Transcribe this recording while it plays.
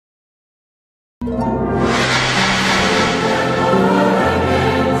And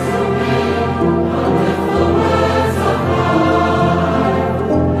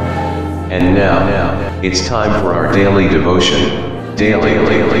now, it's time for our daily devotion. Daily,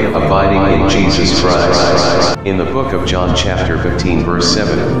 abiding in Jesus Christ. In the book of John chapter 15 verse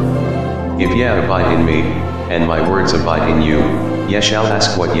 7. If ye abide in me, and my words abide in you, ye shall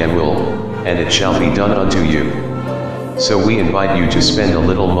ask what ye will, and it shall be done unto you. So we invite you to spend a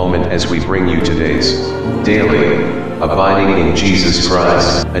little moment as we bring you today's Daily, Abiding in Jesus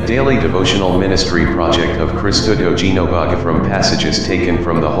Christ, a daily devotional ministry project of Cristuto Genobaga from passages taken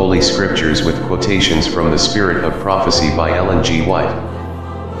from the Holy Scriptures with quotations from the Spirit of Prophecy by EllenG White.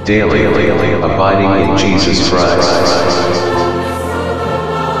 Daily, Abiding in Jesus Christ.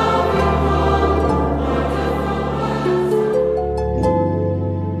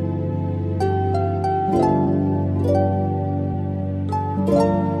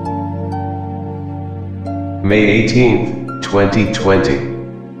 May 18,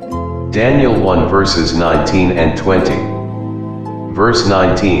 2020. Daniel 1 verses 19 and 20. Verse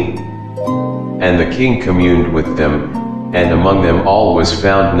 19. And the king communed with them, and among them all was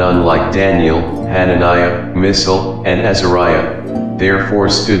found none like Daniel, Hananiah, Mishael, and Azariah, therefore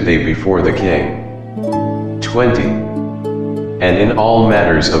stood they before the king. 20. And in all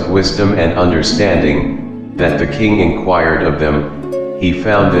matters of wisdom and understanding, that the king inquired of them, he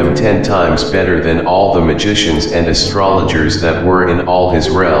found them 10 times better than all the magicians and astrologers that were in all his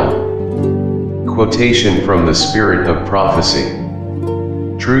realm. Quotation from the Spirit of Prophecy.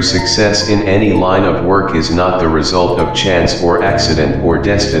 True success in any line of work is not the result of chance or accident or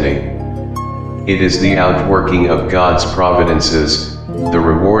destiny. It is the outworking of God's providences, the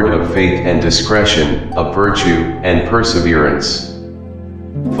reward of faith and discretion, of virtue and perseverance.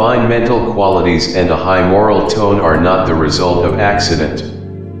 Fine mental qualities and a high moral tone are not the result of accident.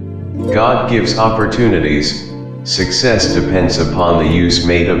 God gives opportunities, success depends upon the use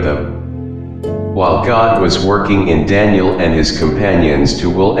made of them. While God was working in Daniel and his companions to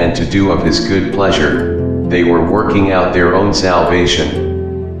will and to do of his good pleasure, they were working out their own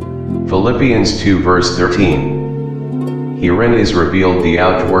salvation. Philippians 2 verse 13. Herein is revealed the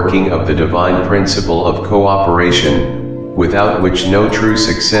outworking of the divine principle of cooperation, without which no true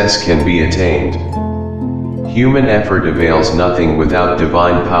success can be attained. Human effort avails nothing without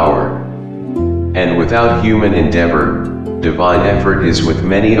divine power. And without human endeavor, divine effort is with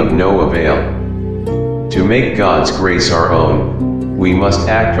many of no avail. To make God's grace our own, we must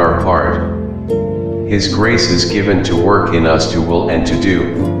act our part. His grace is given to work in us to will and to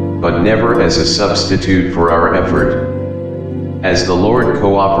do, but never as a substitute for our effort. As the Lord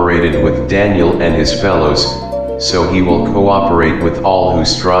cooperated with Daniel and his fellows, so he will cooperate with all who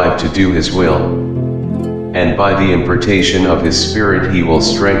strive to do his will. And by the impartation of his Spirit he will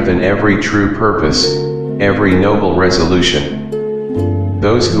strengthen every true purpose, every noble resolution.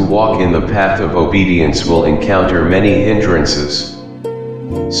 Those who walk in the path of obedience will encounter many hindrances.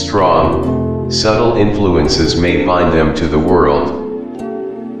 Strong, subtle influences may bind them to the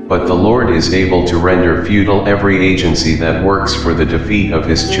world. But the Lord is able to render futile every agency that works for the defeat of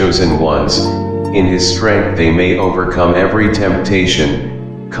his chosen ones. In his strength they may overcome every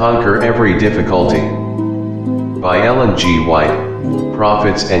temptation, conquer every difficulty. By EllenG White,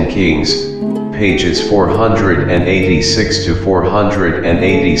 Prophets and Kings, pages 486 to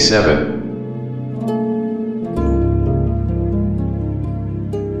 487.